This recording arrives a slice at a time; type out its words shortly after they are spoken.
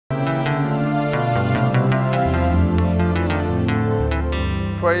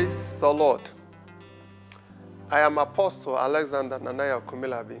Praise the Lord. I am Apostle Alexander Nanaya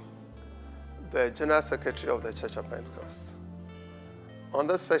Kumilabi, the General Secretary of the Church of Pentecost. On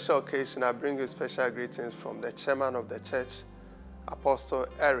this special occasion, I bring you special greetings from the Chairman of the Church, Apostle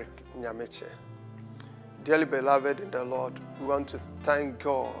Eric Nyameche. Dearly beloved in the Lord, we want to thank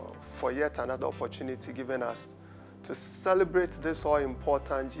God for yet another opportunity given us to celebrate this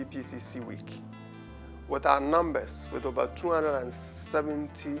all-important GPCC week. With our numbers, with over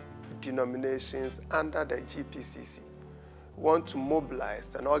 270 denominations under the GPCC, we want to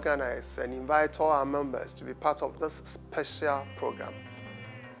mobilize and organize and invite all our members to be part of this special program.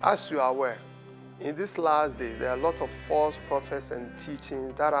 As you are aware, in these last days, there are a lot of false prophets and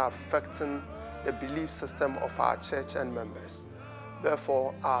teachings that are affecting the belief system of our church and members.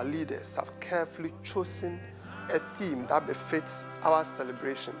 Therefore, our leaders have carefully chosen a theme that befits our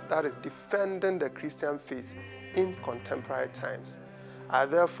celebration, that is defending the Christian faith in contemporary times. I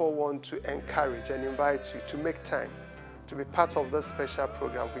therefore want to encourage and invite you to make time to be part of this special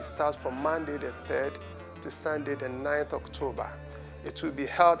program, which starts from Monday the 3rd to Sunday the 9th October. It will be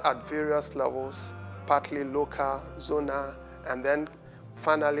held at various levels, partly local, zonal, and then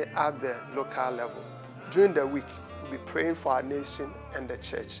finally at the local level. During the week, we'll be praying for our nation and the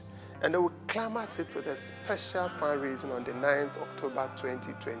church. And then we'll climax it with a special fundraising on the 9th October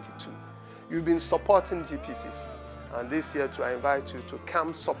 2022. You've been supporting GPCC, and this year too, I invite you to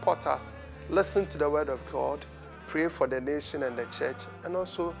come support us, listen to the word of God, pray for the nation and the church, and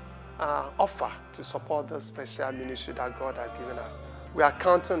also offer to support the special ministry that God has given us. We are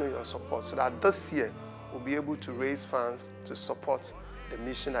counting on your support so that this year we'll be able to raise funds to support the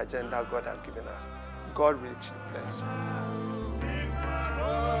mission agenda God has given us. God richly bless you.